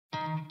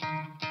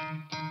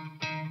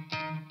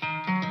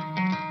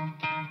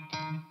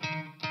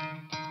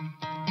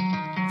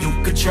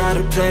could try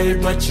to play,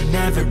 but you're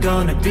never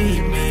gonna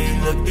beat me.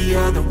 Look the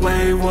other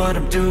way, what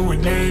I'm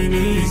doing ain't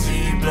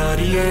easy.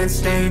 Bloody hands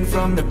stained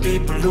from the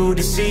people who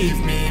deceive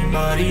me.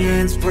 Muddy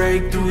hands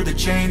break through the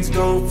chains,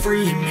 go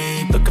free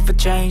me. Looking for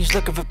change,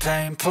 looking for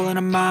pain, pulling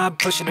a mob,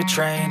 pushing a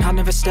train. I'll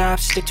never stop,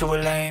 stick to a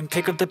lane,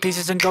 pick up the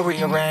pieces and go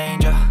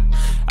rearrange.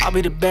 I'll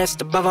be the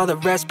best above all the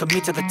rest, put me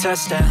to the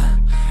test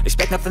and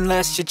expect nothing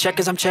less. Your check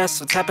as I'm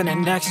chess, what's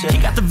happening next? Yeah.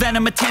 He got the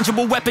venom, a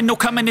tangible weapon, no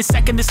coming in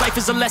second. This life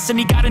is a lesson,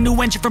 he got a new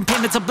engine from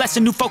pain, that's a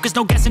blessing. New focus,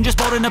 no guessing, just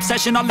bold and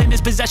obsession, all in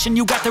his possession.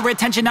 You got their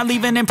attention, I'll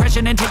leave an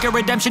impression and take your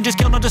redemption. Just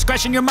kill, no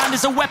discretion, your mind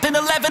is a weapon.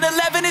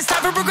 11-11, it's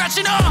time for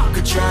progression. You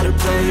could try to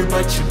play,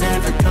 but you're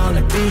never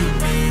gonna beat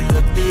me.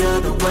 Look the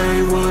other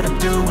way, what I'm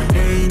doing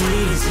ain't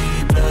easy.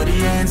 Bloody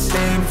hands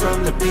stained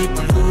from the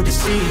people who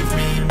deceive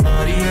me.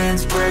 Muddy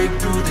hands break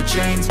through the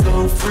chains,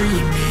 go free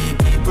me.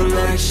 People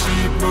like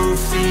sheep move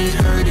feet,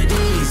 hurt it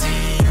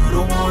easy. You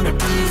don't wanna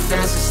be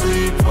fast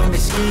asleep when they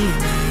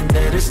scheming.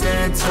 Better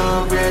stand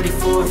tall, ready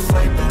for a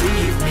fight,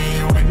 believe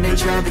me. When they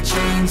try the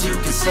chains, you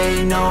can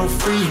say no,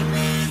 free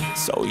me.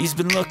 So he's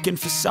been looking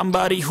for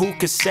somebody who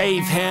could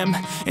save him,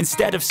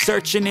 instead of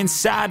searching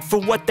inside for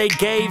what they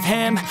gave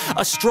him.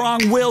 A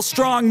strong will,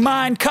 strong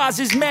mind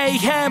causes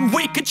mayhem.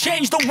 We could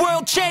change the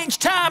world, change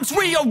times,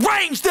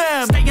 rearrange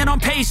them. Staying on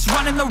pace,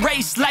 running the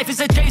race. Life is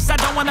a chase, I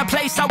don't want a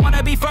place, I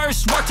wanna be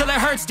first. Work till it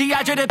hurts,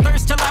 dehydrated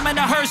thirst till I'm in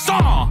a hearse.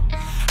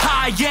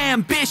 High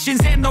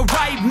ambitions and the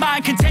right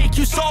mind can take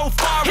you so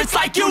far. It's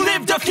like you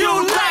lived a few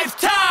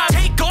lifetimes.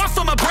 Take off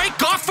from a break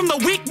off from the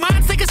weak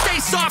minds, they can stay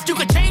soft. You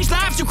can change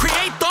lives, you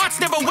create thoughts,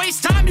 never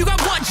waste time. You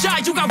got one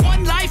shot, you got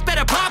one life,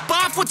 better pop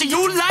off. What do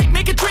you like?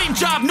 Make a dream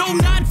job. No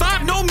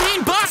 9-5, no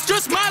mean boss,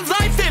 just my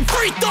life and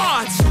free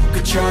thoughts. You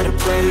could try to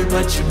play,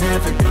 but you're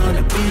never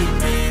gonna beat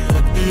me.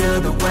 Look the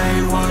other way,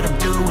 what I'm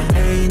doing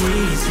ain't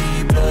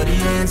easy. Bloody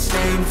hands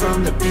stained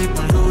from the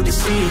people who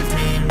deceive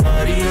me.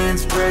 Muddy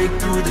hands break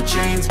through the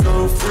chains,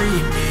 go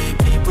free me.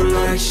 People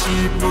like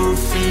sheep move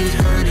feet,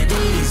 hurt it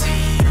easy.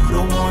 You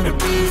don't wanna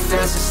be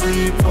fast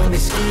asleep when they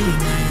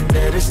scheming.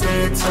 Better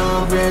stand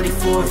tall, ready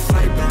for a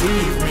fight,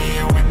 believe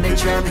me. When they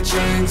try the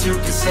chains, you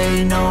can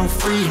say no,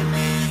 free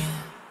me.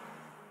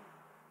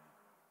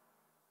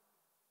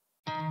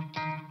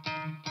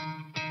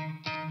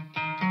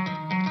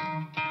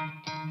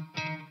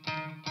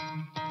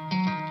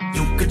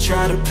 You could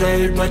try to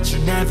play, but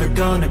you're never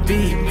gonna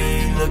beat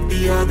me. Look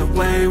the other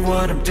way,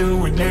 what I'm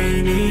doing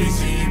ain't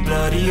easy.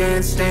 Bloody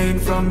hands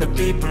stained from the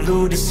people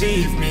who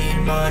deceive me.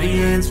 Muddy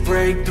hands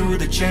break through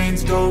the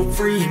chains, go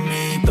free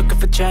me. Looking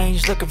for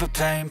change, looking for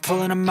pain,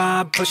 pulling a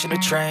mob, pushing a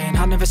train.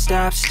 I'll never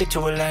stop, stick to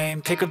a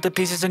lane, pick up the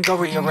pieces and go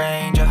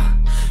rearrange.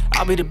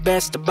 I'll be the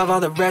best above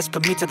all the rest,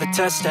 put me to the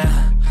test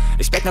and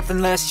expect nothing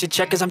less. Your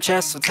check as I'm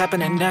chess, what's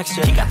happening next?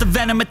 Yeah. He got the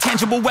venom, a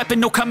tangible weapon,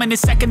 no coming in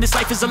second. This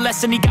life is a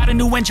lesson, he got a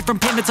new engine from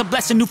pain, that's a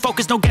blessing. New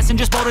focus, no guessing,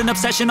 just bold and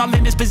obsession, all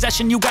in his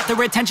possession. You got their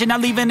attention, I'll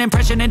leave an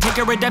impression and take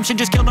your redemption.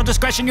 Just kill, no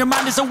discretion, your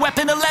mind is a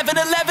weapon.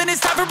 11-11,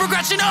 it's time for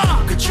progression.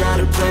 You could try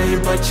to play,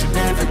 but you're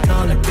never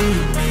gonna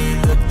beat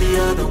me. Look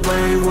the other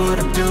way, what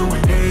I'm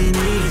doing ain't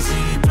easy.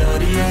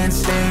 Bloody hands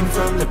stained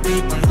from the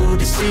people who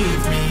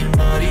deceive me.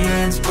 Muddy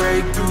hands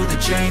break through the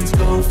chains,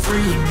 go free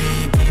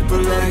me.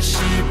 People like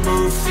sheep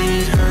move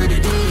feet, hurt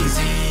it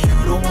easy.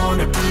 You don't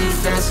wanna be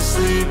fast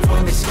asleep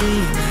when they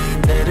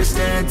scheming. Better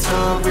stand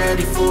tall,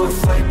 ready for a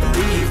fight,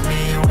 believe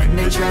me. When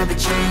they try the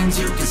chains,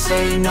 you can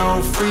say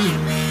no, free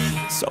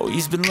me. So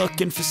he's been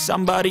looking for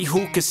somebody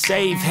who could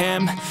save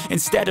him,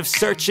 instead of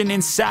searching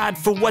inside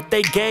for what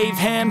they gave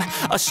him.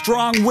 A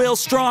strong will,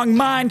 strong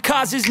mind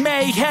causes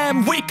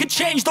mayhem. We could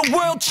change the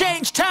world,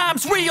 change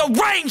times,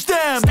 rearrange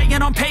them.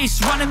 Staying on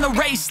pace, running the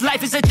race.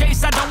 Life is a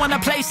chase, I don't want a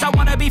place, I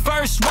wanna be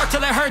first. Work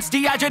till it hurts,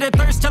 dehydrated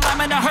thirst till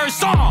I'm in a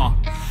hearse.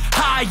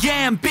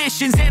 High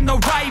ambitions and the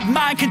right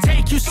mind can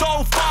take you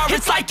so far.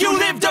 It's like you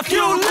lived a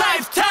few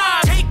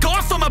lifetimes. Take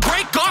off from a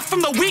break off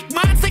from the weak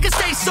minds, they can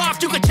stay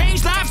soft. You can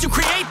change lives, you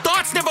create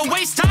thoughts, never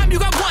waste time. You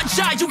got one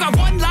shot, you got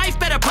one life,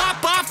 better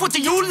pop off. What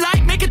do you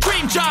like? Make a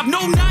dream job.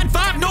 No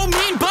 9-5, no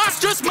mean boss,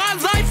 just my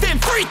life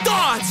and free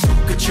thoughts. You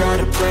could try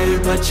to play,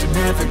 but you're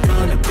never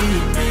gonna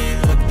beat me.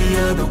 Look the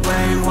other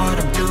way, what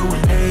I'm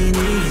doing ain't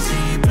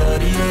easy.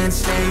 Bloody hands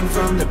stained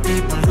from the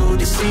people who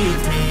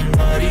deceive me.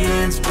 Muddy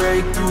hands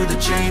break through the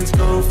chains,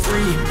 go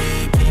free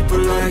me. People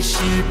like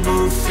sheep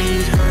move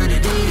feet, hurt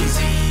it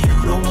easy.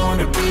 You don't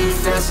wanna be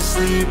fast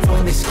asleep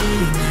when they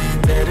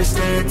scheming. Better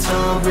stand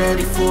tall,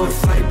 ready for a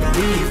fight,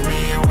 believe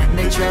me. When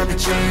they try the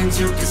chains,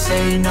 you can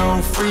say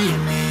no, free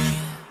me.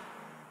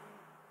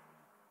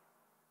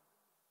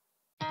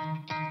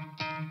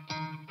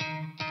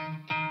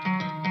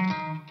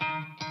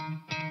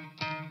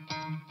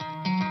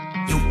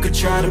 You could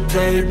try to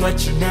play,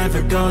 but you're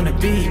never gonna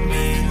beat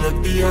me.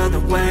 Look the other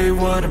way,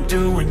 what I'm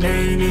doing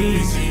ain't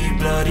easy.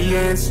 Bloody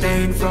hands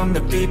stained from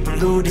the people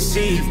who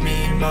deceive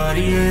me.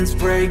 Muddy hands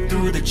break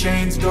through the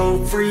chains,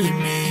 go free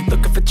me.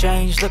 Looking for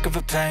change, looking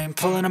for pain,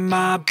 pulling a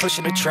mob,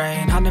 pushing a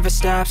train. I'll never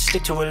stop,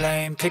 stick to a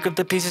lane, pick up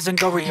the pieces and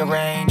go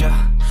rearrange.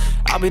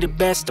 I'll be the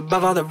best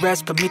above all the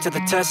rest, put me to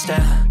the test,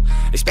 and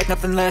expect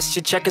nothing less,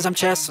 you check as I'm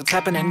chess, what's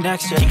happening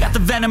next, yeah. He got the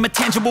venom, a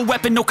tangible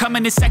weapon, no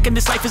coming in second,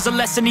 this life is a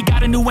lesson. He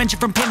got a new engine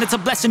from pain, it's a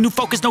blessing, new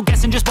focus, no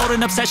guessing, just bold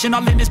and obsession,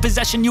 all in his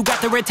possession. You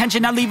got their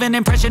attention, I'll leave an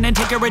impression and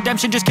take a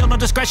redemption, just kill no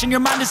discretion,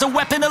 your mind is a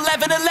weapon.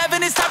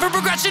 11-11, it's time for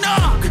progression,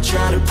 You could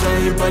try to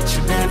play, but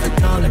you're never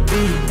gonna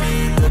beat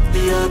me. Look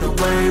the other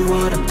way,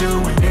 what I'm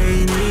doing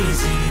ain't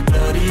easy.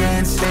 Bloody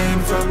hands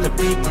stained from the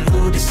people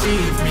who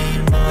deceive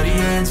me. Muddy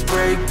hands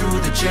break through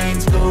the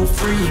chains, go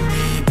free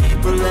me.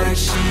 People like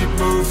sheep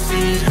move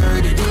feet,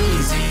 hurt it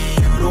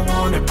easy. You don't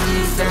wanna be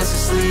fast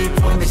asleep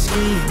when they're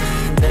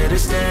scheming. Better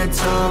stand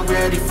tall,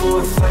 ready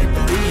for a fight,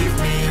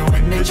 believe me.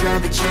 When they try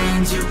the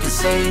chains, you can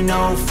say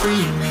no,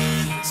 free me.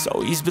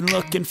 So he's been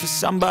looking for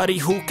somebody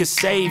who could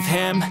save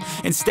him,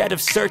 instead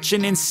of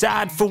searching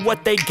inside for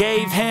what they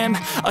gave him.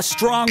 A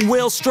strong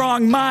will,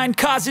 strong mind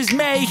causes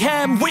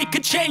mayhem. We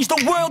could change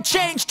the world,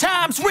 change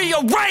times,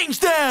 rearrange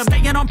them.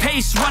 Staying on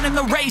pace, running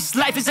the race.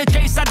 Life is a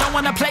chase, I don't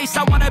want a place,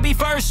 I wanna be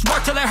first.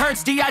 Work till it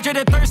hurts,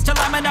 dehydrated thirst till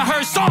I'm in a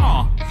hearse.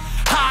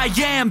 High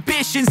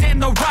ambitions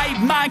and the right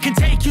mind can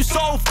take you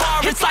so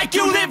far. It's like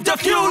you lived a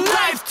few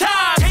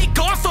lifetimes. Take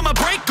off from a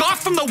break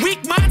off from the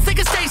weak minds, they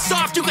can stay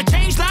soft. You can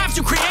change lives,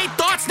 you create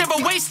thoughts, never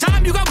waste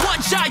time. You got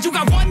one shot, you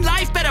got one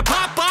life, better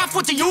pop off.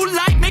 What do you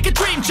like? Make a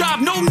dream job.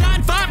 No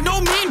 9-5,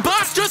 no mean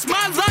boss, just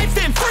my life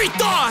and free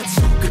thoughts.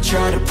 You could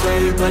try to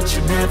play, but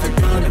you're never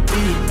gonna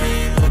beat me.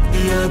 Look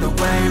the other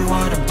way,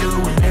 what I'm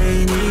doing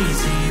ain't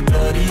easy.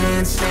 Bloody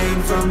hands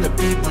stained from the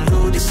people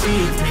who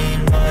deceive me.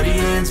 Muddy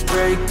hands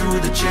break through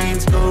the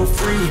chains, go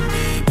free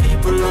me.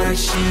 People like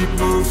sheep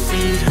move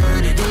feet,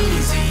 hurt it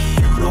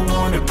easy. You don't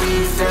wanna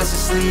be fast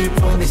asleep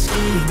when they're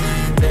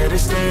scheming. Better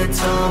stand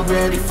tall,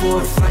 ready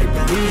for a fight,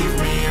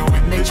 believe me.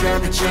 When they try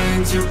the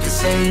chains, you can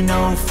say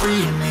no,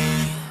 free me.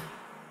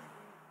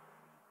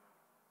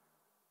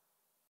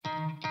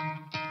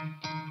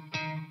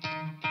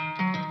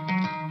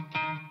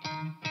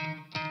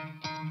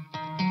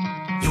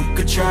 You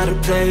could try to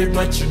play,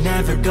 but you're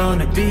never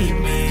gonna beat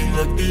me.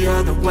 Look the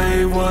other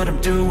way, what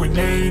I'm doing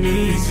ain't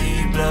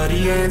easy.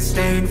 Bloody hands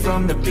stained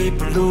from the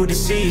people who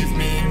deceive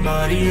me.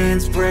 Muddy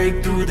hands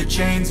break through the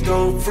chains,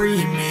 go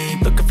free me.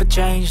 Looking for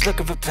change,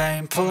 looking for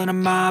pain, pulling a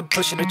mob,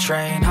 pushing a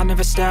train. I'll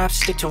never stop,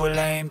 stick to a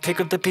lane, pick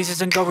up the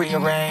pieces and go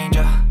rearrange.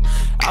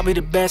 I'll be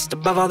the best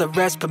above all the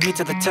rest, put me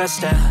to the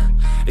test, and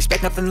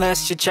expect nothing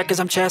less, you check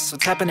as I'm chess,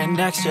 what's happening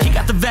next, yeah. He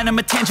got the venom,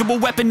 a tangible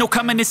weapon, no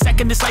coming in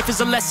second, this life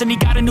is a lesson. He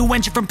got a new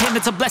engine from pain,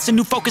 it's a blessing,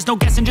 new focus, no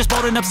guessing, just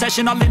bold and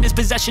obsession, all in his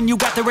possession. You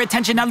got their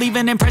attention, I'll leave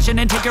an impression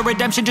and take a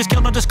redemption, just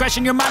kill no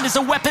discretion, your mind is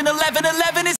a weapon. 11-11 is